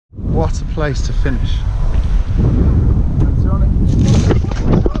What a place to finish.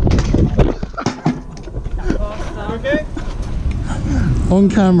 Okay. On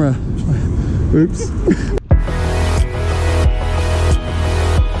camera. Oops.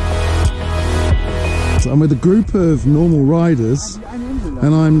 So I'm with a group of normal riders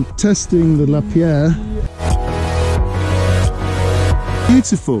and I'm testing the Lapierre.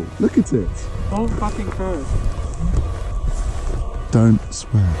 Beautiful, look at it. Don't fucking curse. Don't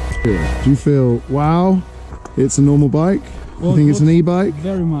swear. Do you feel, wow, it's a normal bike? Do you think it's an e-bike?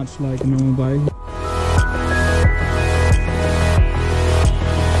 Very much like a normal bike.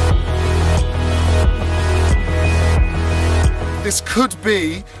 This could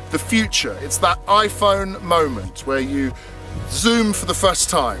be the future. It's that iPhone moment where you zoom for the first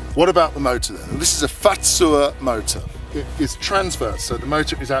time. What about the motor then? This is a Fatsua motor. It is transverse, so the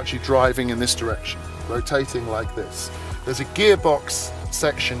motor is actually driving in this direction, rotating like this. There's a gearbox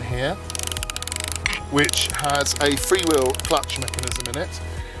section here, which has a freewheel clutch mechanism in it,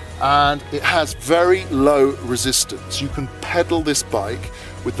 and it has very low resistance. You can pedal this bike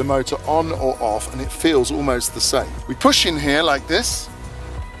with the motor on or off, and it feels almost the same. We push in here like this,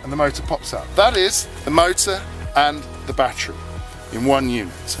 and the motor pops out. That is the motor and the battery in one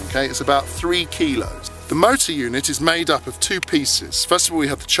unit, okay? It's about 3 kilos. The motor unit is made up of 2 pieces. First of all, we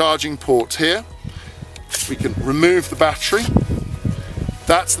have the charging port here. We can remove the battery.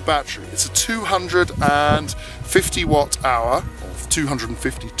 That's the battery. It's a 250 watt hour, or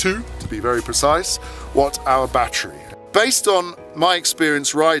 252 to be very precise, watt hour battery. Based on my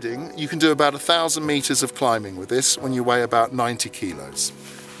experience riding, you can do about 1,000 meters of climbing with this when you weigh about 90 kilos.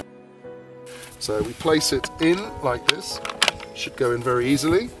 So we place it in like this. Should go in very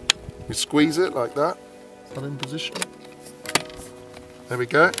easily. We squeeze it like that. Is that in position? There we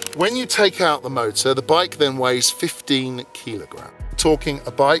go. When you take out the motor, the bike then weighs 15 kilograms. We're talking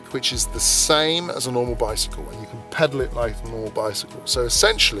a bike which is the same as a normal bicycle, and you can pedal it like a normal bicycle. So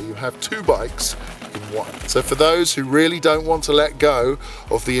essentially you have 2 bikes in one. So for those who really don't want to let go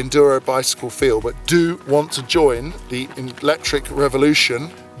of the enduro bicycle feel, but do want to join the electric revolution,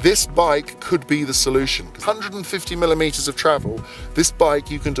 this bike could be the solution. 150 millimeters of travel, this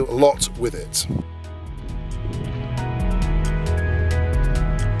bike, you can do a lot with it.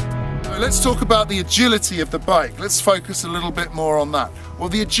 Let's talk about the agility of the bike. Let's focus a little bit more on that. Well,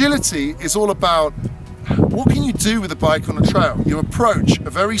 the agility is all about what can you do with a bike on a trail? You approach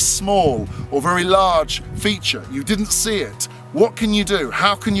a very small or very large feature. You didn't see it. What can you do?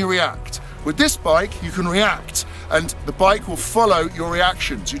 How can you react? With this bike, you can react, and the bike will follow your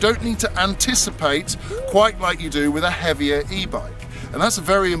reactions. You don't need to anticipate quite like you do with a heavier e-bike. And that's a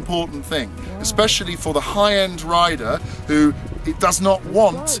very important thing, especially for the high-end rider who does not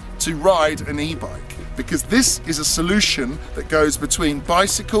want to ride an e-bike, because this is a solution that goes between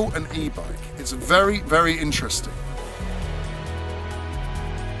bicycle and e-bike. It's very, very interesting.